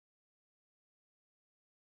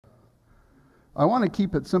I want to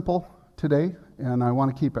keep it simple today, and I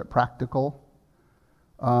want to keep it practical.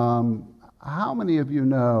 How many of you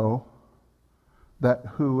know that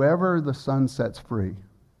whoever the Son sets free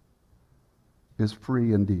is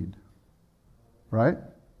free indeed? Right?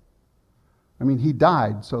 I mean, he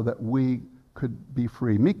died so that we could be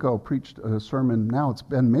free. Miko preached a sermon, now it's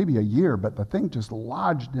been maybe a year, but the thing just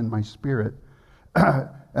lodged in my spirit.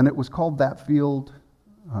 And it was called the field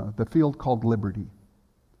called liberty.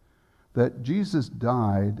 That Jesus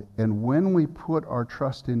died, and when we put our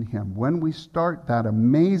trust in him, when we start that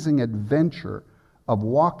amazing adventure of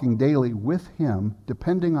walking daily with him,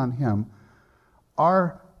 depending on him,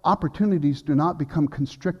 our opportunities do not become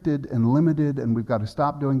constricted and limited, and we've got to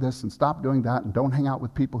stop doing this and stop doing that and don't hang out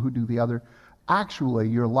with people who do the other. Actually,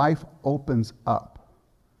 your life opens up.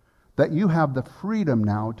 That you have the freedom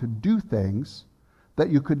now to do things that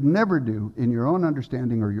you could never do in your own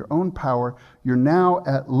understanding or your own power. You're now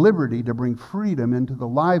at liberty to bring freedom into the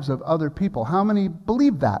lives of other people. How many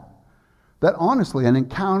believe that? That honestly, an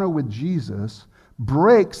encounter with Jesus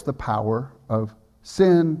breaks the power of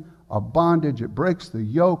sin, of bondage. It breaks the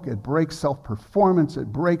yoke. It breaks self-performance. It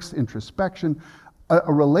breaks introspection.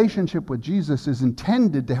 A relationship with Jesus is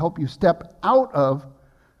intended to help you step out of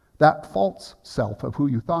that false self of who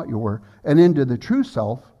you thought you were and into the true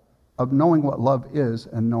self of knowing what love is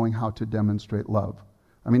and knowing how to demonstrate love.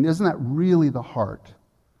 I mean, isn't that really the heart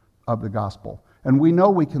of the gospel? And we know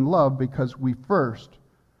we can love because we first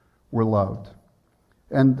were loved.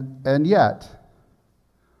 And yet,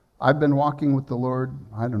 I've been walking with the Lord,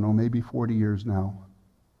 I don't know, maybe 40 years now.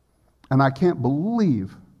 And I can't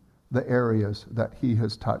believe the areas that he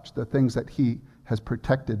has touched, the things that he has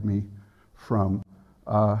protected me from.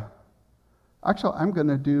 Actually, I'm going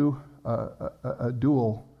to do a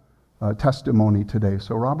dual testimony today.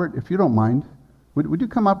 So Robert, if you don't mind, would you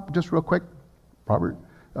come up just real quick? Robert,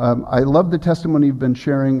 I love the testimony you've been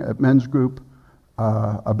sharing at men's group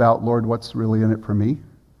about, Lord, what's really in it for me?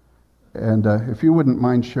 And if you wouldn't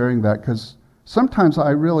mind sharing that, because sometimes I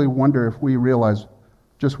really wonder if we realize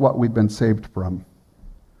just what we've been saved from.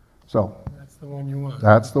 So that's the one you want.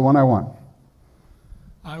 That's the one I want.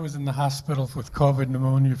 I was in the hospital with COVID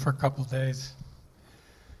pneumonia for a couple of days.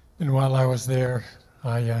 And while I was there,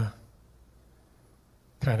 I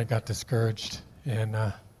kind of got discouraged. And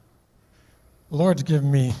the Lord's given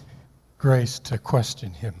me grace to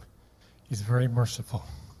question him. He's very merciful.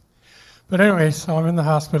 But anyway, so I'm in the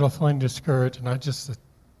hospital feeling discouraged, and I just said,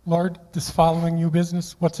 Lord, this following you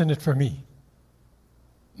business, what's in it for me?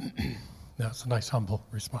 That's a nice, humble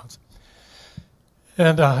response.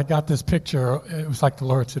 And I got this picture. It was like the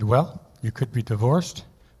Lord said, well, you could be divorced,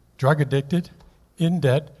 drug addicted, in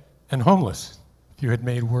debt, and homeless if you had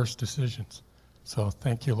made worse decisions. So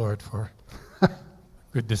thank you, Lord, for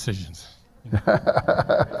good decisions.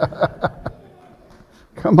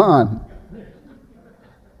 Come on.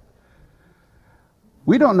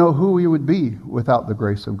 We don't know who we would be without the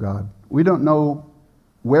grace of God. We don't know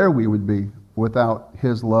where we would be without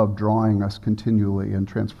his love drawing us continually and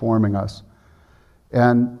transforming us.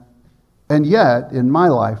 And yet, in my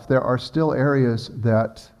life, there are still areas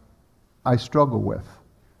that I struggle with.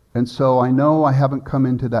 And so I know I haven't come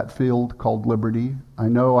into that field called liberty. I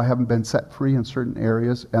know I haven't been set free in certain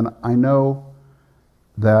areas. And I know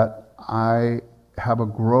that I have a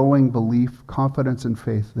growing belief, confidence, and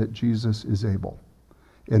faith that Jesus is able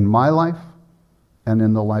in my life and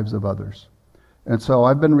in the lives of others. And so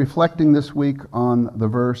I've been reflecting this week on the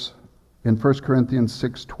verse in 1 Corinthians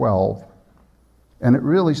 6:12, and it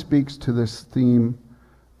really speaks to this theme,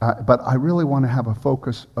 but I really want to have a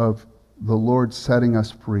focus of the Lord setting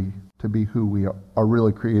us free to be who we are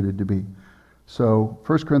really created to be. So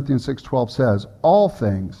 1 Corinthians 6:12 says, all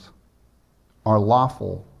things are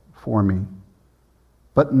lawful for me,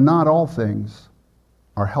 but not all things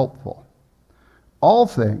are helpful. All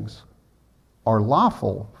things are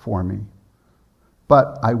lawful for me,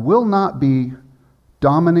 but I will not be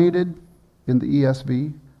dominated in the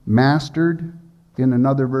ESV, mastered in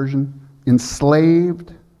another version,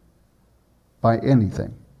 enslaved by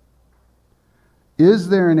anything. Is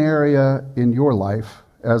there an area in your life,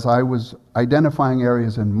 as I was identifying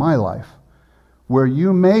areas in my life, where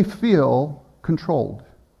you may feel controlled,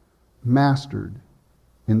 mastered,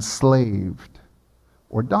 enslaved,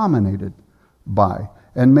 or dominated by?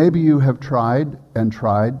 And maybe you have tried and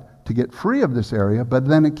tried to get free of this area, but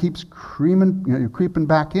then it keeps creeping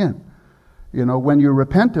back in. You know, when you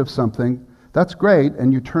repent of something, that's great,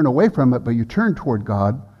 and you turn away from it, but you turn toward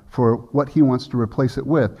God for what he wants to replace it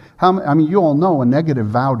with. I mean, you all know a negative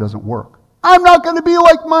vow doesn't work. I'm not going to be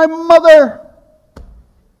like my mother.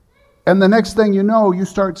 And the next thing you know, you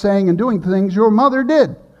start saying and doing things your mother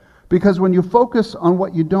did. Because when you focus on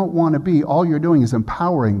what you don't want to be, all you're doing is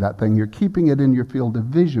empowering that thing. You're keeping it in your field of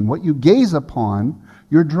vision. What you gaze upon,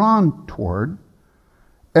 you're drawn toward.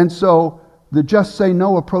 And so the just say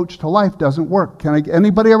no approach to life doesn't work.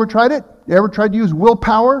 Anybody ever tried it? You ever tried to use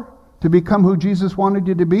willpower to become who Jesus wanted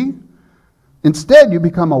you to be? Instead, you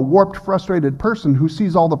become a warped, frustrated person who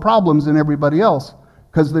sees all the problems in everybody else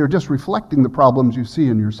because they're just reflecting the problems you see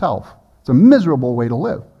in yourself. It's a miserable way to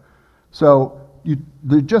live. So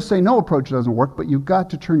the just say no approach doesn't work, but you've got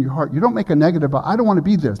to turn your heart. You don't make a negative, I don't want to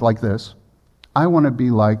be like this. I want to be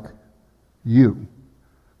like you,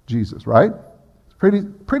 Jesus, right?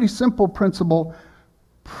 Pretty simple principle,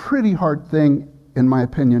 pretty hard thing, in my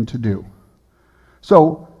opinion, to do.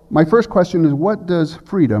 So my first question is, what does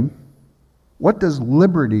freedom, what does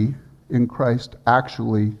liberty in Christ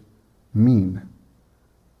actually mean?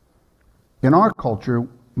 In our culture,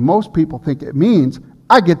 most people think it means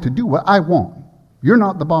I get to do what I want. You're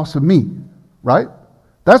not the boss of me, right?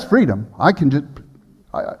 That's freedom.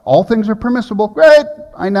 All things are permissible. Great,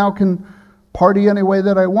 I now can party any way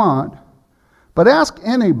that I want. But ask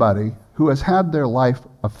anybody who has had their life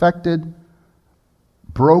affected,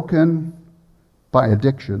 broken by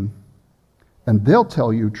addiction, and they'll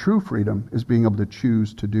tell you true freedom is being able to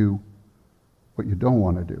choose to do what you don't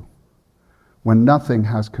want to do, when nothing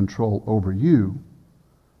has control over you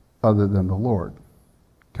other than the Lord.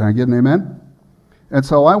 Can I get an amen? And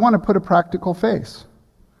so I want to put a practical face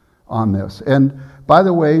on this. And by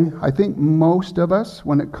the way, I think most of us,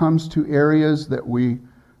 when it comes to areas that we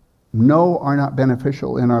know are not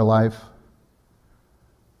beneficial in our life,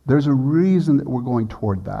 there's a reason that we're going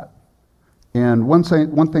toward that. And one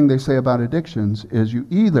thing they say about addictions is you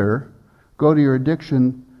either go to your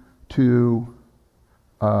addiction to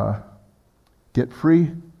get free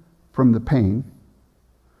from the pain,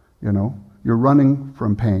 you're running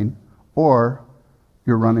from pain, or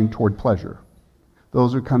you're running toward pleasure.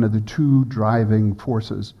 Those are kind of the two driving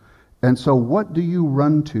forces. And so what do you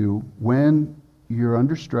run to when you're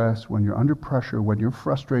under stress, when you're under pressure, when you're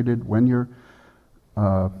frustrated, when you're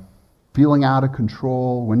feeling out of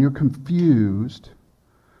control, when you're confused?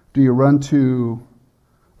 Do you run to,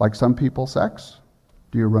 like some people, sex?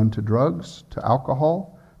 Do you run to drugs, to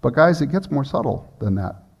alcohol? But guys, it gets more subtle than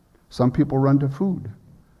that. Some people run to food.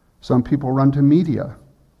 Some people run to media.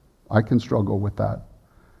 I can struggle with that.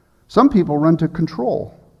 Some people run to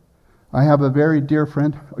control. I have a very dear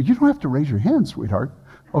friend. You don't have to raise your hand, sweetheart.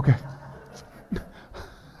 Okay.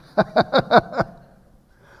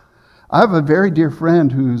 I have a very dear friend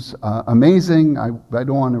who's amazing. I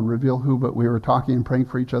don't want to reveal who, but we were talking and praying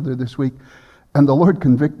for each other this week. And the Lord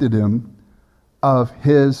convicted him of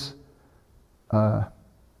his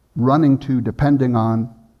running to, depending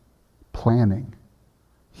on, planning.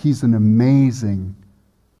 He's an amazing,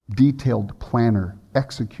 detailed planner,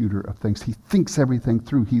 executor of things. He thinks everything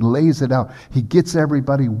through. He lays it out. He gets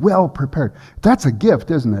everybody well prepared. That's a gift,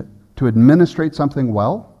 isn't it? To administrate something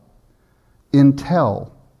well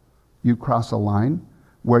until you cross a line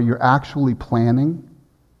where you're actually planning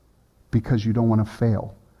because you don't want to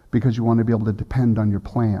fail, because you want to be able to depend on your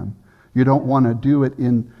plan. You don't want to do it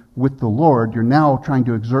with the Lord. You're now trying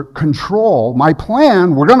to exert control. My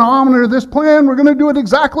plan, we're going to honor this plan. We're going to do it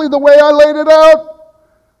exactly the way I laid it out.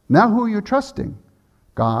 Now who are you trusting?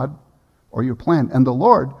 God or your plan? And the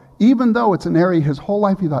Lord, even though it's an area his whole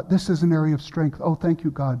life he thought, this is an area of strength. Oh, thank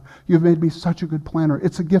you, God. You've made me such a good planner.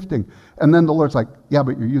 It's a gifting. And then the Lord's like, yeah,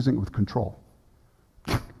 but you're using it with control.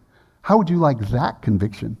 How would you like that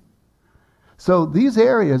conviction? So these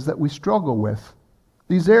areas that we struggle with,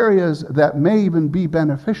 these areas that may even be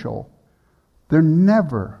beneficial, they're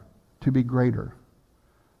never to be greater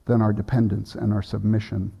than our dependence and our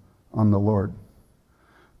submission on the Lord.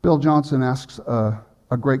 Bill Johnson asks a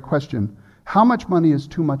great question. How much money is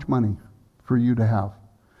too much money for you to have?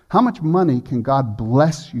 How much money can God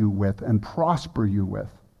bless you with and prosper you with?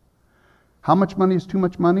 How much money is too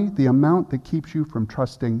much money? The amount that keeps you from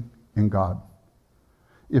trusting in God.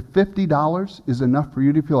 If $50 is enough for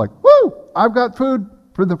you to feel like, woo, I've got food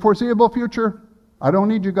for the foreseeable future. I don't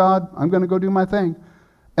need you, God. I'm going to go do my thing.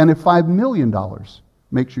 And if $5 million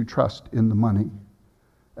makes you trust in the money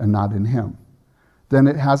and not in him, then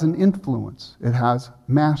it has an influence. It has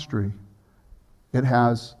mastery. It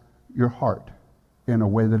has your heart in a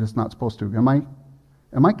way that it's not supposed to. Am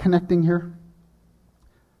I connecting here?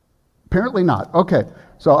 Apparently not. Okay.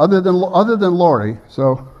 So other than Lori,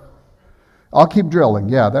 so I'll keep drilling.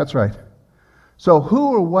 Yeah, that's right. So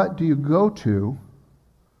who or what do you go to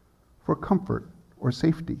for comfort or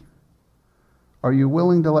safety? Are you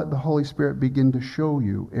willing to let the Holy Spirit begin to show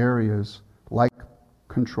you areas like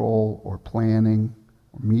control or planning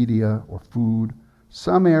or media or food,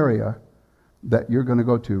 some area that you're going to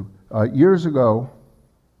go to. Years ago,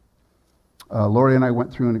 Lori and I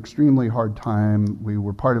went through an extremely hard time. We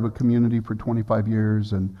were part of a community for 25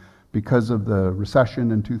 years, and because of the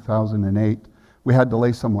recession in 2008, we had to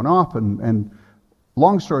lay someone off. And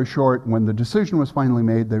long story short, when the decision was finally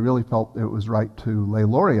made, they really felt it was right to lay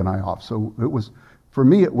Lori and I off. So it was, for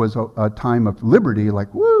me, it was a time of liberty,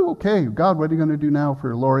 like, woo, okay, God, what are you going to do now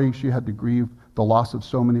for Lori? She had to grieve the loss of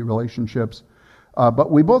so many relationships.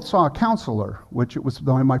 But we both saw a counselor, which it was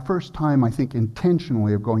my first time, I think,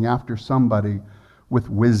 intentionally of going after somebody with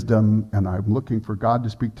wisdom, and I'm looking for God to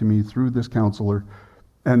speak to me through this counselor,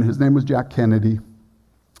 and his name was Jack Kennedy.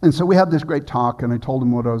 And so we had this great talk, and I told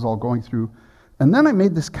him what I was all going through. And then I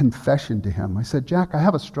made this confession to him. I said, Jack, I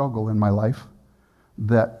have a struggle in my life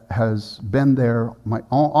that has been there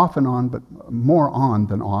off and on, but more on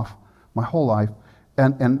than off, my whole life.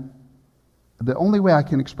 And the only way I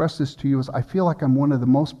can express this to you is I feel like I'm one of the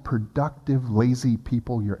most productive, lazy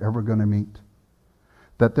people you're ever going to meet.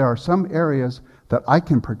 That there are some areas that I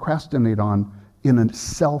can procrastinate on in a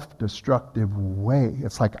self-destructive way.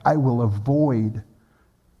 It's like I will avoid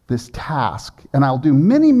this task, and I'll do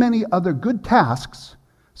many, many other good tasks,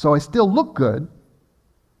 so I still look good,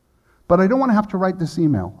 but I don't want to have to write this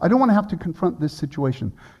email. I don't want to have to confront this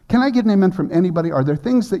situation. Can I get an amen from anybody? Are there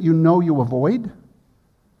things that you know you avoid?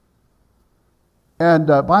 And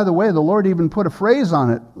by the way, the Lord even put a phrase on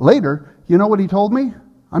it later. You know what he told me?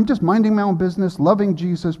 I'm just minding my own business, loving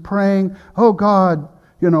Jesus, praying, oh God,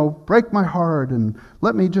 break my heart and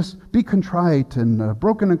let me just be contrite, and a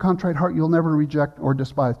broken and contrite heart you'll never reject or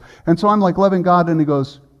despise. And so I'm like loving God, and he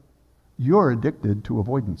goes, you're addicted to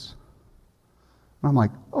avoidance. And I'm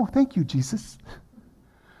like, oh, thank you, Jesus.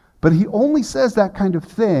 But he only says that kind of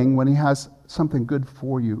thing when he has something good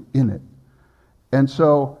for you in it. And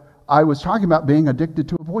so I was talking about being addicted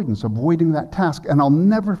to avoidance, avoiding that task, and I'll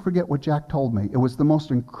never forget what Jack told me. It was the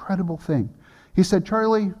most incredible thing. He said,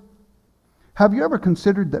 Charlie, have you ever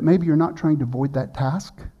considered that maybe you're not trying to avoid that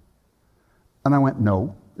task? And I went,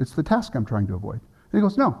 no, it's the task I'm trying to avoid. And he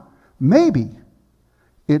goes, no, maybe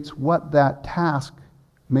it's what that task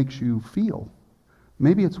makes you feel.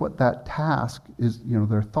 Maybe it's what that task is,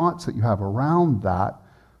 there are thoughts that you have around that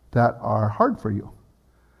are hard for you.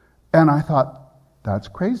 And I thought, that's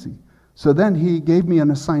crazy. So then he gave me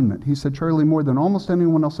an assignment. He said, Charlie, more than almost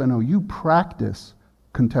anyone else I know, you practice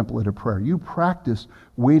contemplative prayer. You practice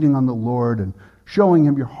waiting on the Lord and showing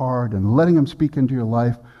him your heart and letting him speak into your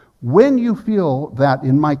life. When you feel that,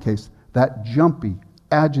 in my case, that jumpy,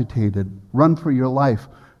 agitated, run for your life,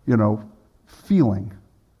 feeling,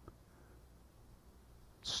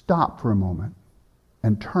 stop for a moment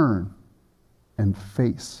and turn and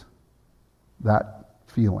face that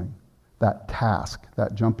feeling, that task,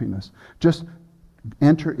 that jumpiness. Just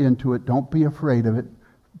enter into it. Don't be afraid of it.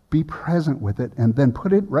 Be present with it, and then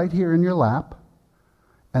put it right here in your lap,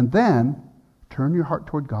 and then turn your heart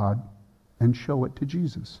toward God and show it to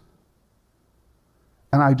Jesus.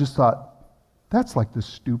 And I just thought, that's like the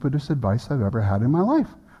stupidest advice I've ever had in my life.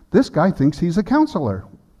 This guy thinks he's a counselor.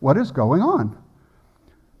 What is going on?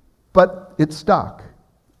 But it stuck.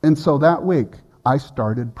 And so that week, I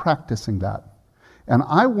started practicing that. And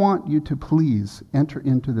I want you to please enter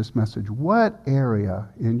into this message. What area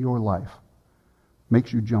in your life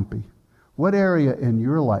makes you jumpy? What area in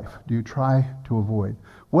your life do you try to avoid?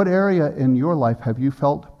 What area in your life have you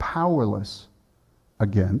felt powerless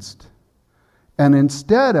against? And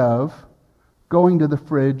instead of going to the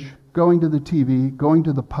fridge, going to the TV, going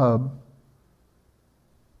to the pub,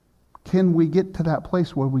 can we get to that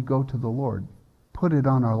place where we go to the Lord, put it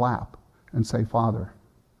on our lap, and say, Father,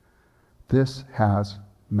 this has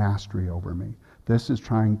mastery over me. This is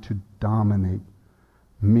trying to dominate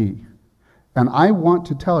me. And I want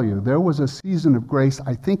to tell you, there was a season of grace,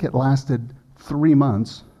 I think it lasted 3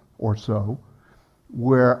 months or so,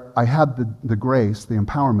 where I had the grace, the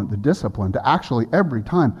empowerment, the discipline to actually, every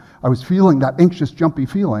time I was feeling that anxious, jumpy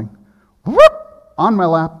feeling, whoop, on my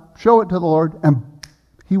lap, show it to the Lord, and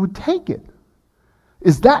he would take it.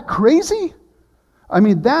 Is that crazy? I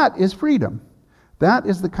mean, that is freedom. That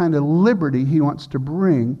is the kind of liberty he wants to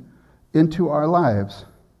bring into our lives.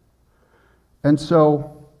 And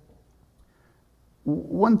so,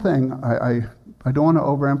 one thing I don't want to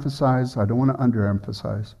overemphasize, I don't want to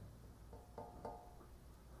underemphasize.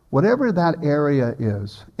 Whatever that area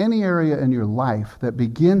is, any area in your life that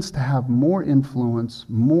begins to have more influence,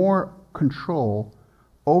 more control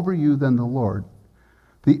over you than the Lord,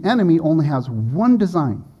 the enemy only has one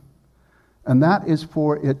design, and that is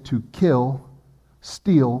for it to kill,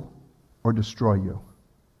 steal, or destroy you.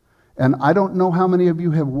 And I don't know how many of you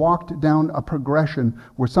have walked down a progression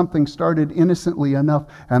where something started innocently enough,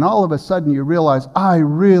 and all of a sudden you realize, I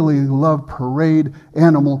really love parade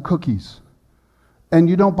animal cookies. And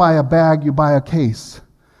you don't buy a bag, you buy a case.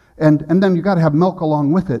 And then you got to have milk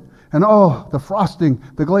along with it. And oh, the frosting,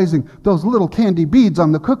 the glazing, those little candy beads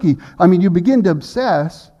on the cookie. I mean, you begin to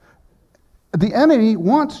obsess. The enemy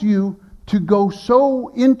wants you to go so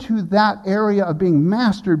into that area of being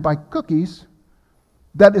mastered by cookies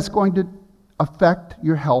that it's going to affect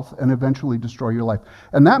your health and eventually destroy your life.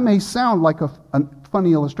 And that may sound like a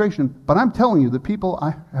funny illustration, but I'm telling you, the people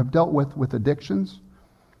I have dealt with addictions,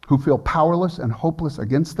 who feel powerless and hopeless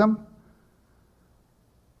against them,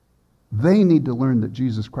 they need to learn that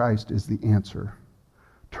Jesus Christ is the answer.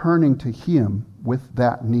 Turning to Him with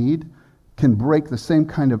that need can break the same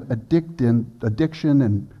kind of addiction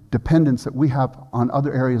and dependence that we have on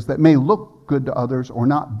other areas that may look good to others or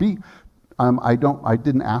not be. I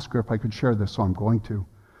didn't ask her if I could share this, so I'm going to.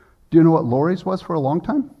 Do you know what Lori's was for a long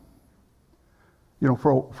time? You know,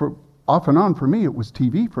 for off and on for me, it was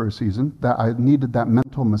TV for a season. That I needed that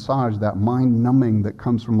mental massage, that mind numbing that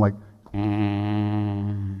comes from like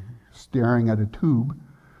staring at a tube.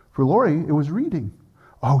 For Lori, it was reading.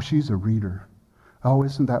 Oh, she's a reader. Oh,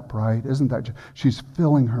 isn't that bright? Isn't that she's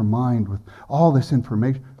filling her mind with all this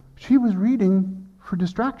information. She was reading for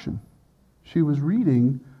distraction. She was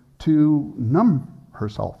reading to numb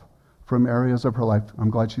herself from areas of her life.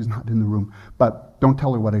 I'm glad she's not in the room, but don't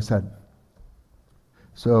tell her what I said.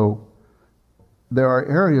 So there are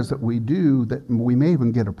areas that we do that we may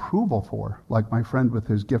even get approval for, like my friend with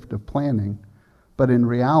his gift of planning, but in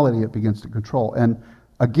reality it begins to control. And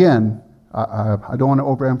again, I don't want to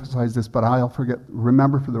overemphasize this, but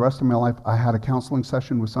remember for the rest of my life, I had a counseling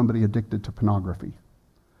session with somebody addicted to pornography.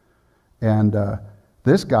 And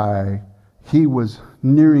this guy, he was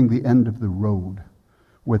nearing the end of the road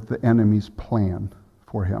with the enemy's plan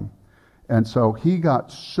for him. And so he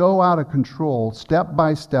got so out of control, step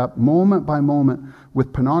by step, moment by moment,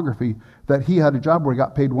 with pornography, that he had a job where he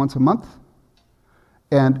got paid once a month.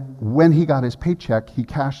 And when he got his paycheck, he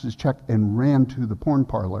cashed his check and ran to the porn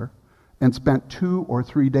parlor and spent 2 or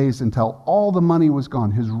 3 days until all the money was gone.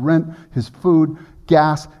 His rent, his food,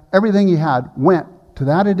 gas, everything he had went to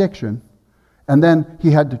that addiction. And then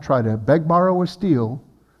he had to try to beg, borrow, or steal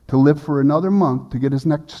to live for another month to get his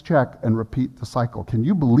next check and repeat the cycle. Can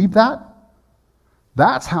you believe that?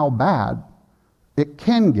 That's how bad it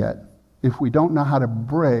can get if we don't know how to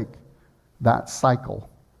break that cycle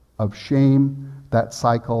of shame, that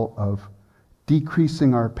cycle of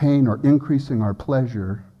decreasing our pain or increasing our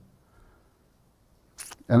pleasure.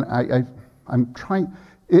 And I'm trying,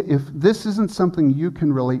 if this isn't something you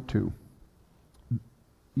can relate to,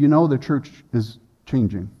 you know the church is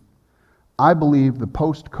changing. I believe the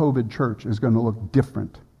post-COVID church is going to look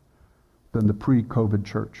different than the pre-COVID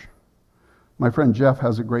church. My friend Jeff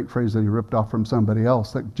has a great phrase that he ripped off from somebody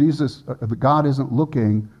else, that God isn't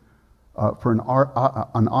looking for an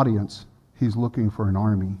audience, He's looking for an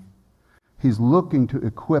army. He's looking to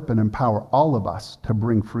equip and empower all of us to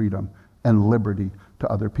bring freedom and liberty to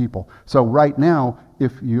other people. So right now,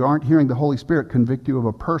 if you aren't hearing the Holy Spirit convict you of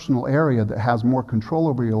a personal area that has more control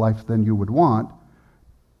over your life than you would want,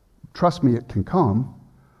 trust me, it can come.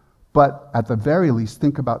 But at the very least,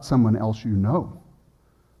 think about someone else you know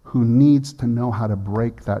who needs to know how to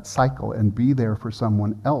break that cycle and be there for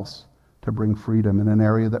someone else to bring freedom in an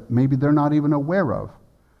area that maybe they're not even aware of,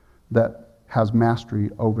 that has mastery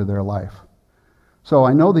over their life. So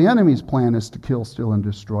I know the enemy's plan is to kill, steal, and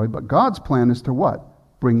destroy, but God's plan is to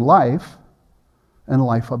what? Bring life and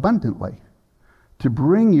life abundantly. To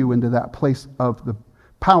bring you into that place of the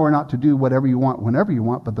power not to do whatever you want whenever you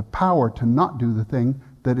want, but the power to not do the thing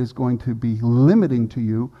that is going to be limiting to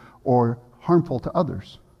you or harmful to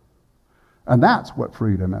others. And that's what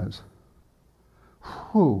freedom is.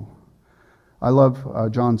 Whew. I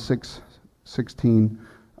love John 6:16.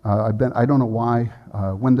 I don't know why.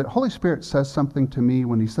 When the Holy Spirit says something to me,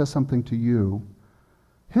 when He says something to you,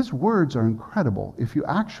 His words are incredible. If you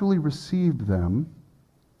actually receive them,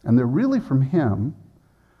 and they're really from Him,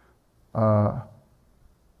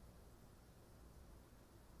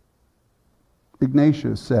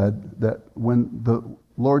 Ignatius said that when the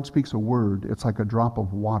Lord speaks a word, it's like a drop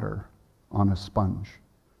of water on a sponge.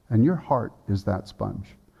 And your heart is that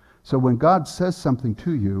sponge. So when God says something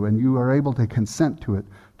to you and you are able to consent to it,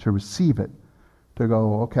 to receive it, to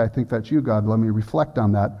go, okay, I think that's you, God, let me reflect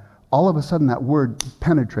on that, all of a sudden that word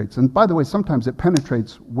penetrates. And by the way, sometimes it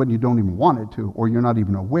penetrates when you don't even want it to, or you're not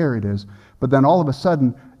even aware it is. But then all of a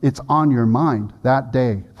sudden, it's on your mind that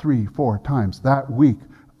day, 3, 4 times, that week,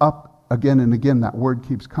 up again and again, that word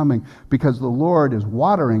keeps coming because the Lord is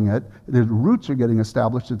watering it. His roots are getting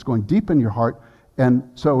established. It's going deep in your heart. And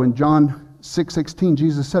so in John 6:16,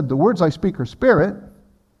 Jesus said, the words I speak are spirit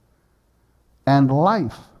and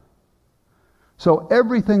life. So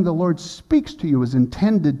everything the Lord speaks to you is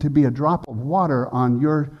intended to be a drop of water on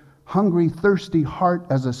your hungry, thirsty heart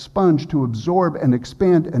as a sponge to absorb and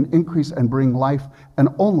expand and increase and bring life, and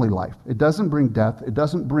only life. It doesn't bring death. It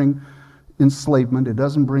doesn't bring enslavement. It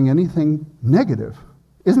doesn't bring anything negative.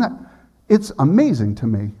 Isn't that? It's amazing to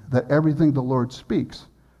me that everything the Lord speaks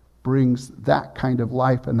brings that kind of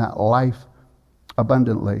life and that life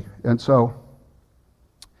abundantly. And so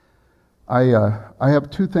I have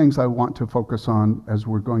two things I want to focus on as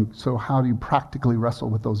we're going. So how do you practically wrestle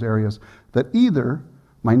with those areas that either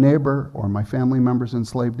my neighbor or my family members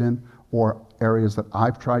enslaved in, or areas that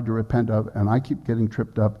I've tried to repent of and I keep getting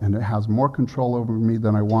tripped up and it has more control over me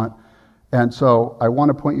than I want. And so I want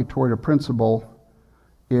to point you toward a principle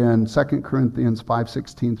in 2 Corinthians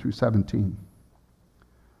 5:16 through 17.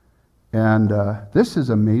 And this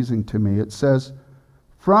is amazing to me. It says,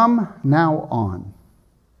 from now on,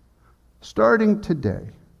 starting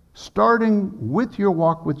today, starting with your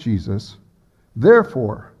walk with Jesus,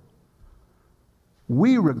 therefore,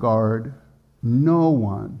 we regard no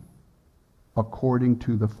one according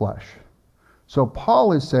to the flesh. So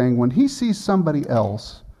Paul is saying when he sees somebody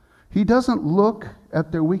else, he doesn't look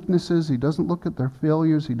at their weaknesses, he doesn't look at their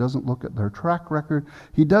failures, he doesn't look at their track record,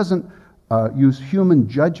 he doesn't use human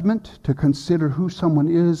judgment to consider who someone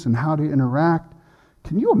is and how to interact.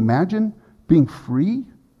 Can you imagine being free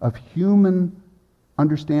of human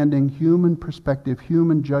understanding, human perspective,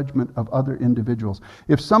 human judgment of other individuals?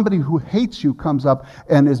 If somebody who hates you comes up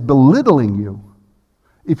and is belittling you,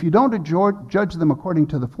 if you don't judge them according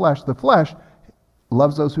to the flesh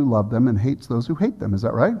loves those who love them and hates those who hate them. Is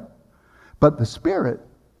that right? But the Spirit,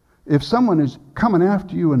 if someone is coming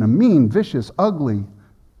after you in a mean, vicious, ugly,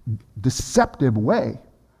 deceptive way,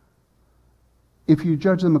 if you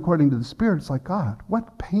judge them according to the Spirit, it's like, God,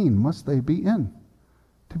 what pain must they be in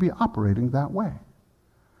to be operating that way?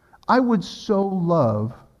 I would so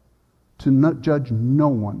love to not judge no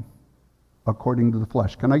one according to the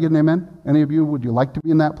flesh. Can I get an amen? Any of you, would you like to be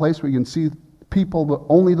in that place where you can see people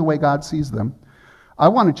only the way God sees them? I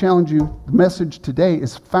want to challenge you. The message today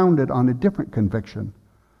is founded on a different conviction.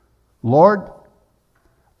 Lord,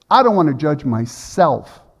 I don't want to judge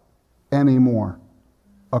myself anymore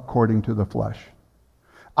according to the flesh.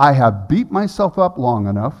 I have beat myself up long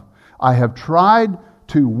enough. I have tried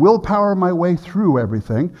to willpower my way through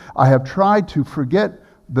everything. I have tried to forget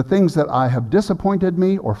the things that I have disappointed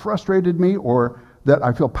me or frustrated me or that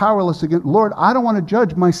I feel powerless against. Lord, I don't want to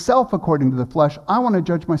judge myself according to the flesh. I want to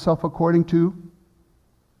judge myself according to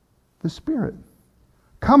the Spirit.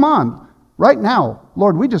 Come on. Right now,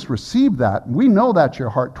 Lord, we just received that. We know that's your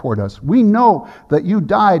heart toward us. We know that you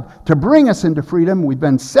died to bring us into freedom. We've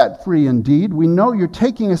been set free indeed. We know you're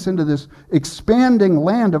taking us into this expanding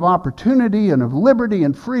land of opportunity and of liberty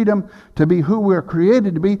and freedom to be who we're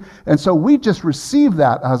created to be. And so we just receive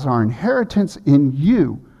that as our inheritance in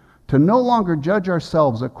you, to no longer judge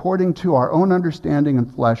ourselves according to our own understanding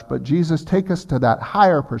and flesh, but Jesus, take us to that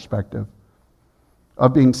higher perspective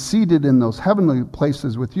of being seated in those heavenly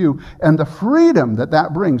places with you, and the freedom that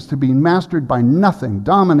that brings to be mastered by nothing,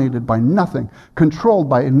 dominated by nothing, controlled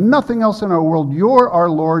by nothing else in our world. You're our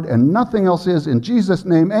Lord, and nothing else is. In Jesus'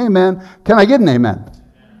 name, amen. Can I get an amen?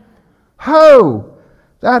 Ho!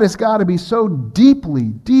 That has got to be so deeply,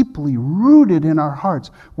 deeply rooted in our hearts,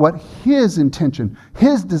 what His intention,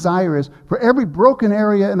 His desire is for every broken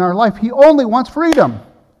area in our life. He only wants freedom,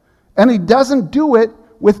 and He doesn't do it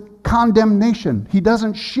with condemnation. He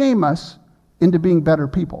doesn't shame us into being better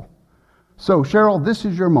people. So, Cheryl, this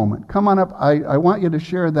is your moment. Come on up. I want you to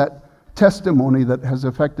share that testimony that has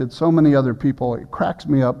affected so many other people. It cracks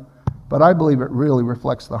me up, but I believe it really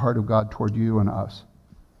reflects the heart of God toward you and us.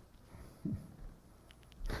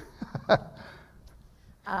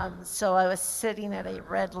 So I was sitting at a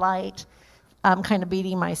red light, kind of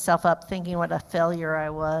beating myself up, thinking what a failure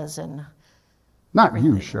I was, and Not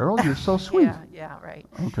everything. you, Cheryl. You're so sweet. Yeah, right.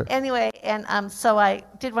 Okay. Anyway, and so I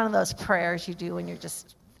did one of those prayers you do when you're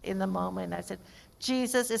just in the moment. I said,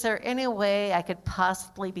 Jesus, is there any way I could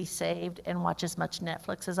possibly be saved and watch as much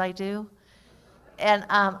Netflix as I do? And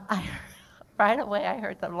right away I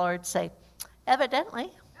heard the Lord say,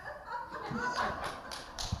 evidently.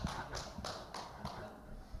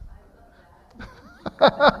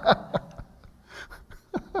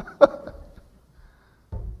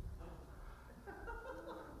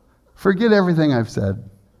 Forget everything I've said.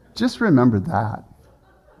 Just remember that.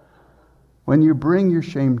 When you bring your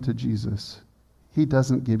shame to Jesus, He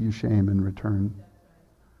doesn't give you shame in return.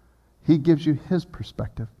 He gives you his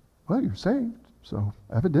perspective. Well, you're saved, so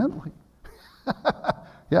evidently.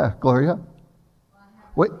 Yeah, Gloria?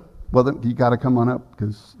 Wait, well, then you got to come on up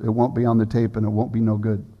because it won't be on the tape and it won't be no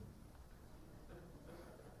good.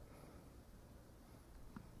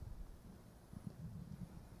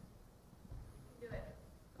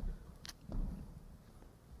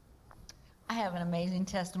 I have an amazing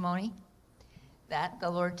testimony that the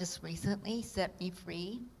Lord just recently set me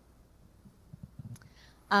free.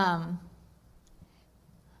 There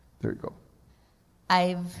you go.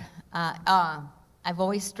 I've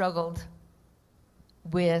always struggled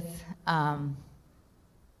with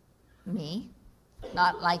me,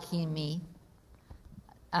 not liking me.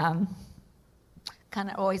 Kind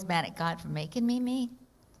of always mad at God for making me,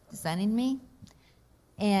 designing me,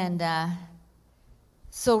 and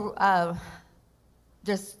so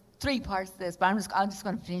there's 3 parts to this, but I'm just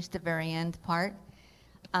going to finish the very end part.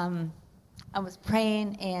 I was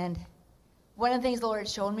praying, and one of the things the Lord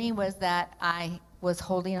showed me was that I was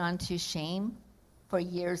holding on to shame for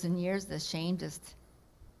years and years. The shame just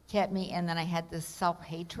kept me, and then I had this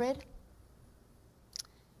self-hatred.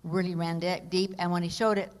 Really ran deep, and when he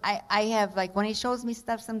showed it, I have, like, when he shows me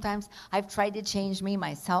stuff sometimes, I've tried to change me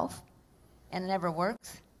myself, and it never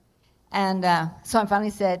works. And so I finally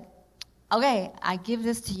said, okay, I give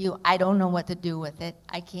this to you. I don't know what to do with it.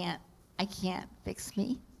 I can't fix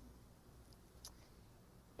me.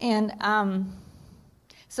 And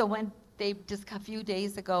so when just a few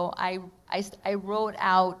days ago, I wrote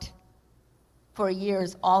out for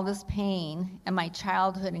years all this pain in my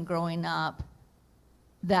childhood and growing up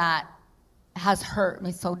that has hurt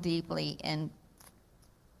me so deeply, and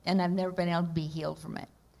I've never been able to be healed from it.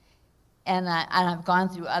 And I've gone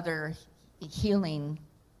through other healing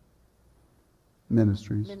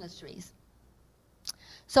ministries.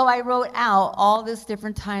 So I wrote out all these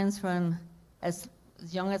different times from as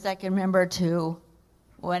young as I can remember to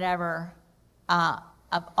whatever,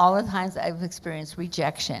 of all the times I've experienced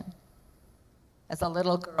rejection as a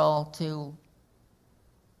little girl to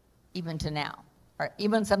even to now. Or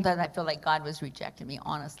even sometimes I feel like God was rejecting me,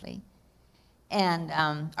 honestly. And,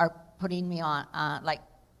 or putting me on, like,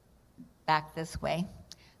 back this way.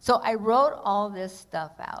 So I wrote all this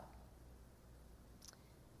stuff out.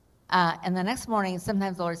 And the next morning,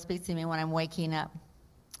 sometimes the Lord speaks to me when I'm waking up.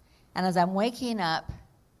 And as I'm waking up,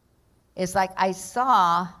 it's like I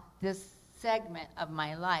saw this segment of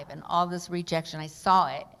my life and all this rejection. I saw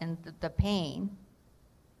it and the pain.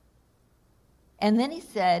 And then he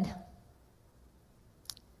said,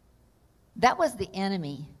 that was the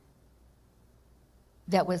enemy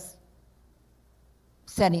that was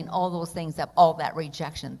setting all those things up, all that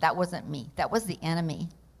rejection. That wasn't me. That was the enemy.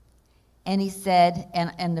 And he said,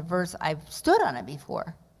 and the verse, I've stood on it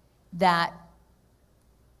before, that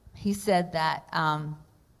he said that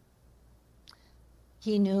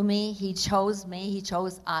he knew me, he chose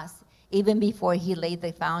us, even before he laid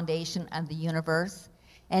the foundation of the universe.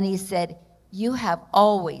 And he said, you have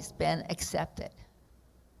always been accepted.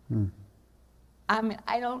 I mean,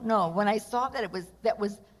 I don't know. When I saw that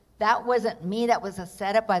that wasn't me, that was a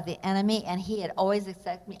setup by the enemy, and he had always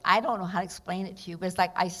accepted me. I don't know how to explain it to you, but it's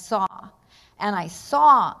like I saw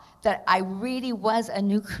that I really was a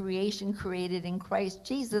new creation created in Christ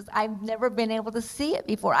Jesus. I've never been able to see it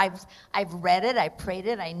before. I've read it, I prayed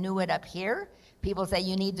it, I knew it up here. People say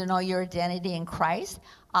you need to know your identity in Christ.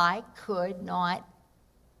 I could not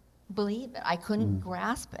believe it. I couldn't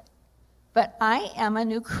grasp it. But I am a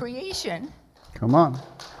new creation. Come on.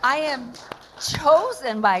 I am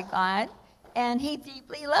chosen by God, and he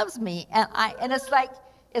deeply loves me. And it's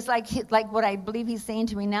like what I believe he's saying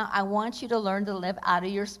to me now. I want you to learn to live out of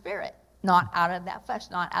your spirit, not out of that flesh,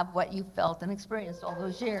 not out of what you felt and experienced all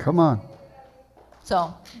those years. Come on.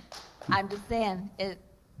 So I'm just saying,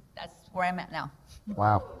 that's where I'm at now.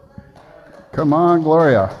 Wow. Come on,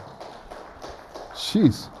 Gloria.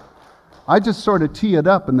 Jeez. I just sort of tee it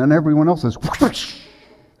up, and then everyone else is whoosh.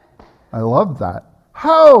 I love that.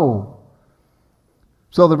 How?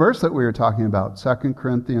 So the verse that we were talking about, 2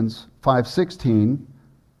 Corinthians 5:16,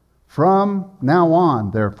 from now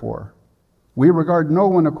on, therefore, we regard no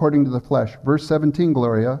one according to the flesh. Verse 17,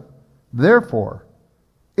 Gloria, therefore,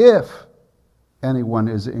 if anyone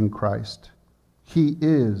is in Christ, he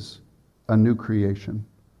is a new creation.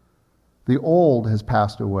 The old has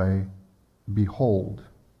passed away. Behold,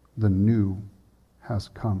 the new has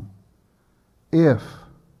come. If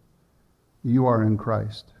you are in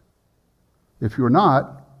Christ. If you're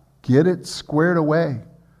not, get it squared away.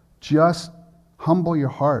 Just humble your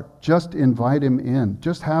heart. Just invite him in.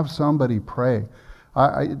 Just have somebody pray.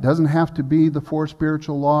 It doesn't have to be the 4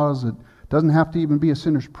 spiritual laws. It doesn't have to even be a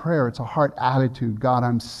sinner's prayer. It's a heart attitude. God,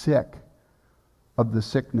 I'm sick of the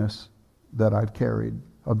sickness that I've carried,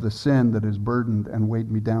 of the sin that has burdened and weighed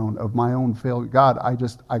me down, of my own failure. God,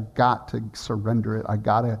 I've got to surrender it. I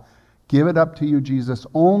got to give it up to you, Jesus.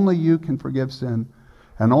 Only you can forgive sin,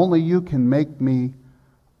 and only you can make me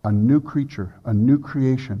a new creature, a new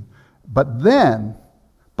creation. But then,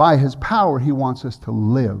 by his power, he wants us to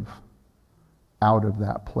live out of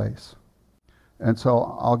that place. And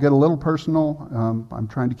so I'll get a little personal. I'm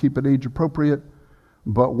trying to keep it age appropriate.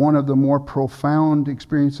 But one of the more profound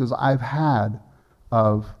experiences I've had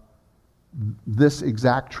of this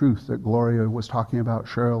exact truth that Gloria was talking about,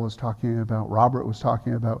 Cheryl was talking about, Robert was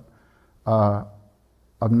talking about,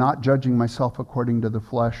 of not judging myself according to the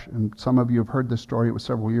flesh. And some of you have heard this story. It was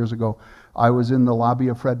several years ago. I was in the lobby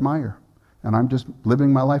of Fred Meyer, and I'm just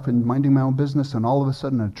living my life and minding my own business, and all of a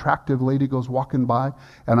sudden an attractive lady goes walking by,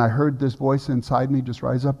 and I heard this voice inside me just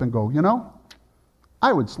rise up and go, you know,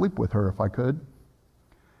 I would sleep with her if I could.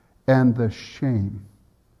 And the shame,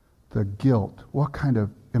 the guilt,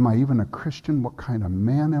 am I even a Christian? What kind of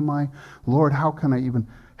man am I? Lord, how can I even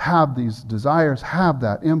have these desires, have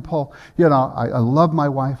that impulse? You know, I love my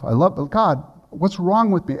wife. I love God. What's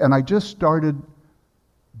wrong with me? And I just started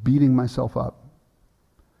beating myself up.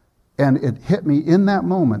 And it hit me in that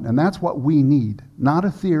moment. And that's what we need. Not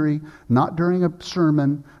a theory, not during a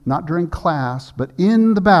sermon, not during class, but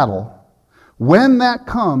in the battle. When that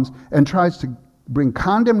comes and tries to bring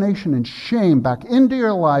condemnation and shame back into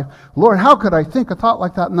your life, Lord, how could I think a thought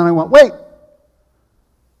like that? And then I went, wait,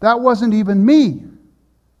 that wasn't even me.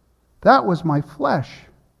 That was my flesh.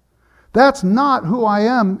 That's not who I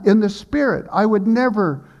am in the Spirit. I would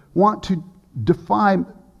never want to defy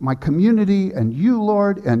my community and you,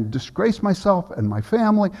 Lord, and disgrace myself and my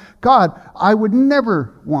family. God, I would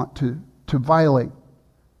never want to violate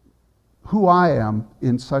who I am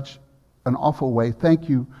in such an awful way. Thank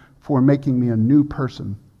you for making me a new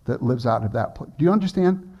person that lives out of that place. Do you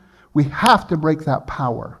understand? We have to break that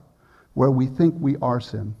power where we think we are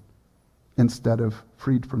sin instead of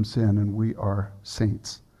freed from sin and we are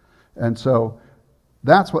saints. And so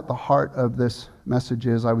that's what the heart of this message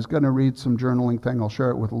is. I was going to read some journaling thing. I'll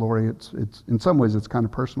share it with Lori. It's in some ways it's kind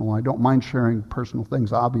of personal. I don't mind sharing personal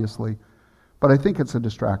things, obviously, but I think it's a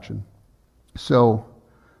distraction. So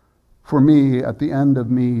for me, at the end of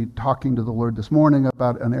me talking to the Lord this morning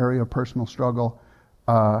about an area of personal struggle,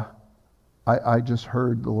 I just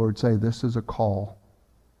heard the Lord say, this is a call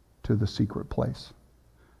to the secret place.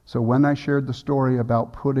 So when I shared the story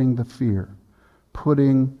about putting the fear,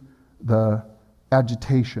 putting the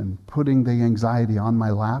agitation, putting the anxiety on my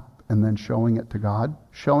lap, and then showing it to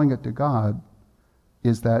God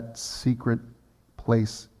is that secret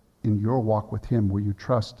place in your walk with Him where you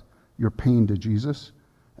trust your pain to Jesus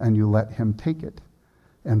and you let Him take it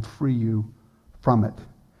and free you from it.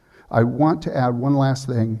 I want to add one last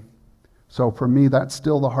thing. So for me, that's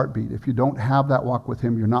still the heartbeat. If you don't have that walk with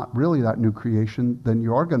Him, you're not really that new creation, then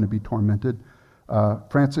you are going to be tormented.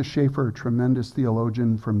 Francis Schaeffer, a tremendous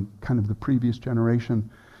theologian from kind of the previous generation,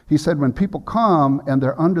 he said when people come and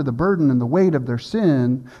they're under the burden and the weight of their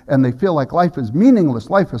sin and they feel like life is meaningless,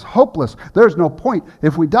 life is hopeless, there's no point.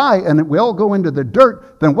 If we die and we all go into the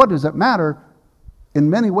dirt, then what does it matter? In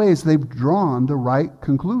many ways, they've drawn the right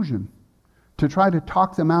conclusion. To try to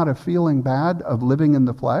talk them out of feeling bad, of living in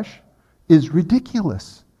the flesh, is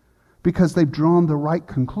ridiculous because they've drawn the right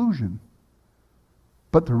conclusion.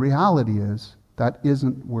 But the reality is that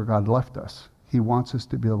isn't where God left us. He wants us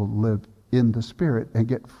to be able to live in the Spirit and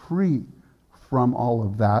get free from all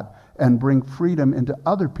of that and bring freedom into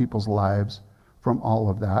other people's lives from all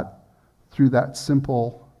of that through that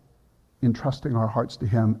simple entrusting our hearts to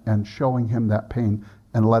Him and showing Him that pain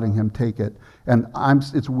and letting Him take it. And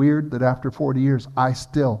it's weird that after 40 years, I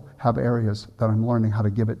still have areas that I'm learning how to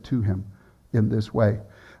give it to Him in this way.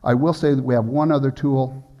 I will say that we have one other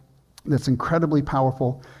tool that's incredibly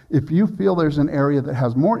powerful. If you feel there's an area that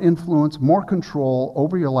has more influence, more control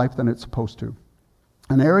over your life than it's supposed to,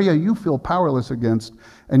 an area you feel powerless against,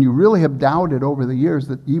 and you really have doubted over the years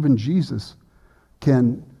that even Jesus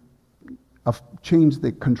can change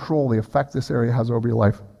the control, the effect this area has over your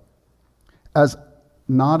life, as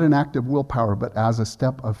not an act of willpower, but as a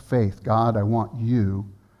step of faith. God, I want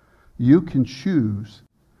you. You can choose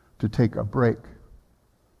to take a break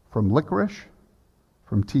from licorice,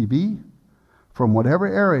 from TV, from whatever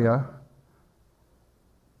area.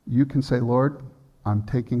 You can say, Lord, I'm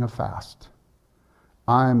taking a fast.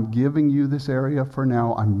 I'm giving you this area for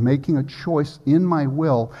now. I'm making a choice in my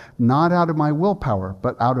will, not out of my willpower,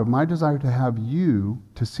 but out of my desire to have you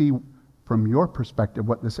to see from your perspective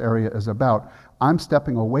what this area is about. I'm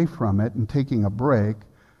stepping away from it and taking a break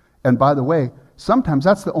And by the way, sometimes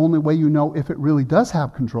that's the only way you know if it really does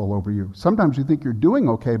have control over you. Sometimes you think you're doing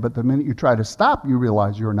okay, but the minute you try to stop, you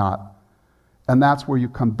realize you're not. And that's where you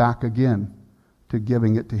come back again to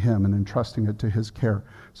giving it to him and entrusting it to his care.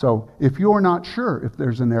 So if you're not sure if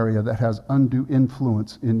there's an area that has undue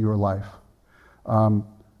influence in your life,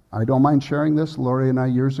 I don't mind sharing this. Lori and I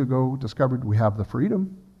years ago discovered we have the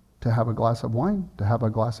freedom to have a glass of wine, to have a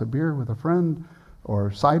glass of beer with a friend,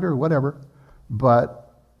 or cider, whatever.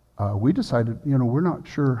 But we decided, we're not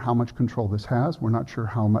sure how much control this has. We're not sure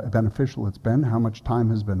how beneficial it's been, how much time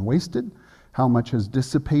has been wasted, how much has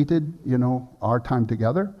dissipated, our time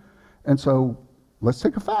together. And so let's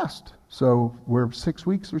take a fast. So we're 6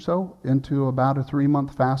 weeks or so into about a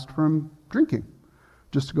 3-month fast from drinking.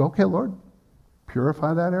 Just to go, okay, Lord,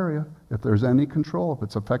 purify that area. If there's any control, if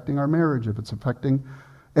it's affecting our marriage, if it's affecting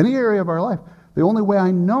any area of our life, the only way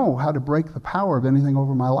I know how to break the power of anything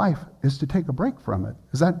over my life is to take a break from it.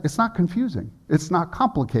 It's not confusing. It's not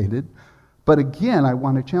complicated. But again, I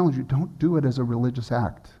want to challenge you, don't do it as a religious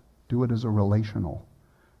act. Do it as a relational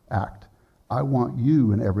act. I want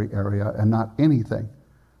you in every area and not anything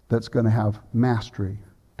that's going to have mastery,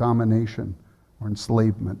 domination, or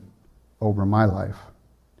enslavement over my life.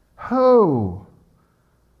 Ho!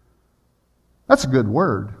 That's a good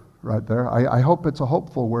word right there. I hope it's a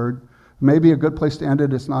hopeful word. Maybe a good place to end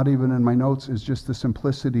it, it's not even in my notes, is just the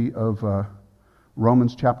simplicity of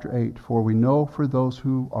Romans chapter 8. For we know for those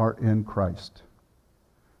who are in Christ,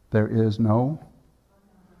 there is no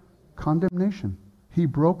condemnation. He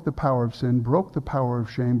broke the power of sin, broke the power of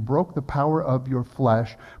shame, broke the power of your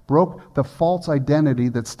flesh, broke the false identity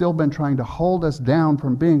that's still been trying to hold us down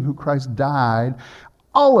from being who Christ died.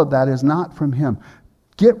 All of that is not from him.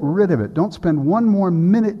 Get rid of it. Don't spend one more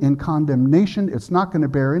minute in condemnation. It's not going to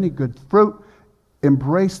bear any good fruit.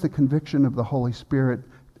 Embrace the conviction of the Holy Spirit,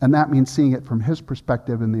 and that means seeing it from his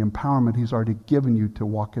perspective and the empowerment he's already given you to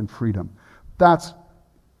walk in freedom. That's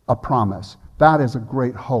a promise. That is a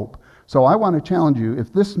great hope. So I want to challenge you,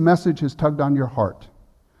 if this message has tugged on your heart,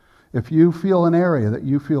 if you feel an area that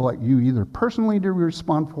you feel like you either personally need to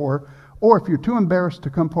respond for, or if you're too embarrassed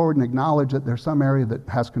to come forward and acknowledge that there's some area that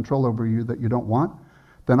has control over you that you don't want,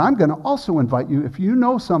 then I'm going to also invite you, if you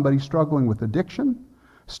know somebody struggling with addiction,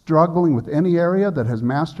 struggling with any area that has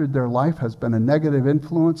mastered their life, has been a negative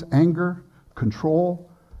influence, anger,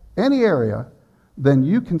 control, any area, then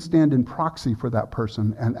you can stand in proxy for that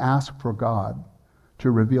person and ask for God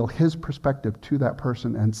to reveal his perspective to that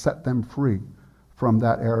person and set them free from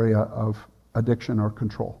that area of addiction or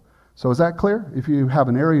control. So is that clear? If you have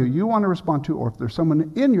an area you want to respond to, or if there's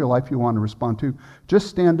someone in your life you want to respond to, just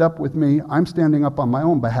stand up with me. I'm standing up on my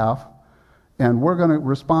own behalf, and we're going to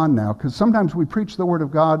respond now. Because sometimes we preach the Word of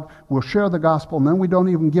God, we'll share the gospel, and then we don't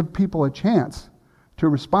even give people a chance to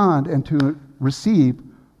respond and to receive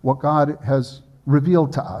what God has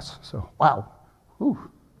revealed to us. So, wow. Ooh.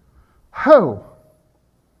 Ho!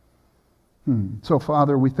 So,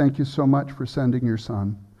 Father, we thank you so much for sending your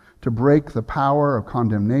Son to break the power of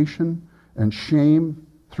condemnation and shame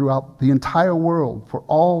throughout the entire world for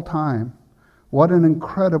all time. What an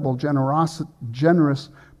incredible, generous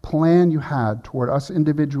plan you had toward us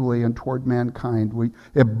individually and toward mankind.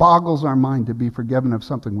 It boggles our mind to be forgiven of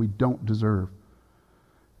something we don't deserve.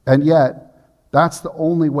 And yet, that's the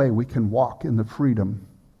only way we can walk in the freedom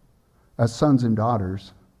as sons and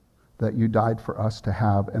daughters that you died for us to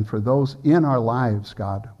have. And for those in our lives,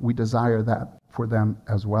 God, we desire that for them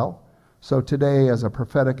as well. So today, as a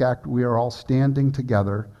prophetic act, we are all standing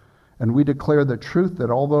together, and we declare the truth that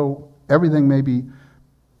although everything may be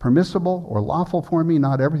permissible or lawful for me,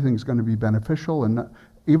 not everything's going to be beneficial, and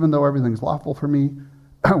even though everything's lawful for me,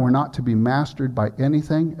 we're not to be mastered by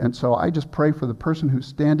anything. And so I just pray for the person who's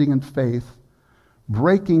standing in faith,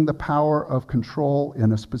 breaking the power of control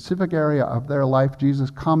in a specific area of their life. Jesus,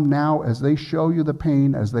 come now as they show you the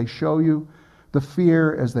pain, as they show you the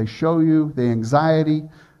fear, as they show you the anxiety.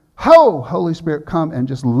 Ho! Holy Spirit, come and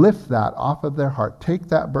just lift that off of their heart. Take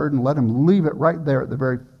that burden, let them leave it right there at the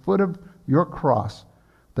very foot of your cross,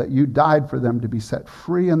 that you died for them to be set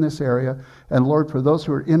free in this area. And Lord, for those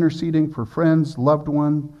who are interceding for friends, loved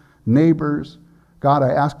ones, neighbors, God,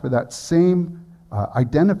 I ask for that same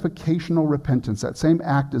identificational repentance, that same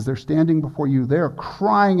act as they're standing before you. They're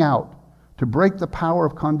crying out to break the power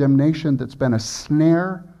of condemnation that's been a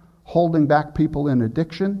snare holding back people in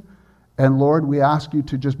addiction. And Lord, we ask you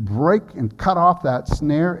to just break and cut off that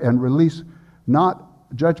snare and release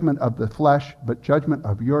not judgment of the flesh, but judgment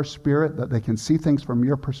of your spirit, that they can see things from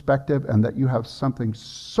your perspective and that you have something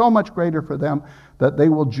so much greater for them that they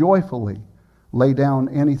will joyfully lay down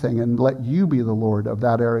anything and let you be the Lord of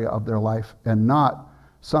that area of their life and not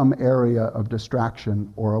some area of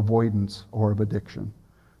distraction or avoidance or of addiction.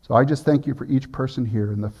 So I just thank you for each person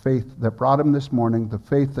here and the faith that brought them this morning, the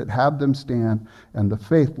faith that had them stand, and the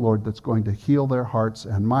faith, Lord, that's going to heal their hearts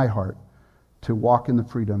and my heart to walk in the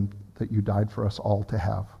freedom that you died for us all to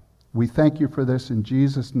have. We thank you for this in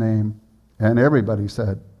Jesus' name. And everybody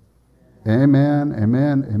said, amen,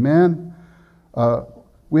 amen, amen.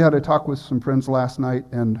 We had a talk with some friends last night,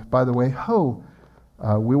 and by the way,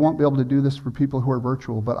 we won't be able to do this for people who are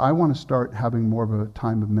virtual, but I want to start having more of a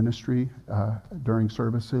time of ministry during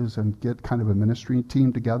services and get kind of a ministry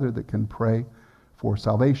team together that can pray for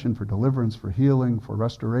salvation, for deliverance, for healing, for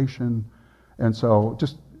restoration. And so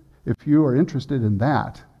just if you are interested in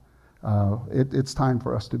that, it's time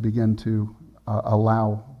for us to begin to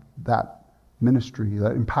allow that ministry,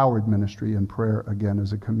 that empowered ministry and prayer again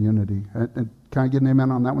as a community. And can I get an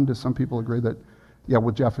amen on that one? Do some people agree that, yeah,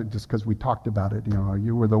 well, Jeff, just because we talked about it,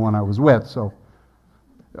 you were the one I was with, so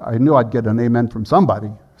I knew I'd get an amen from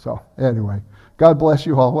somebody. So anyway, God bless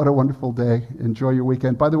you all. What a wonderful day. Enjoy your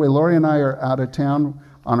weekend. By the way, Lori and I are out of town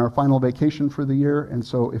on our final vacation for the year, and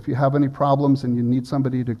so if you have any problems and you need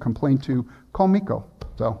somebody to complain to, call Miko.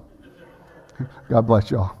 So God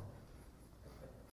bless you all.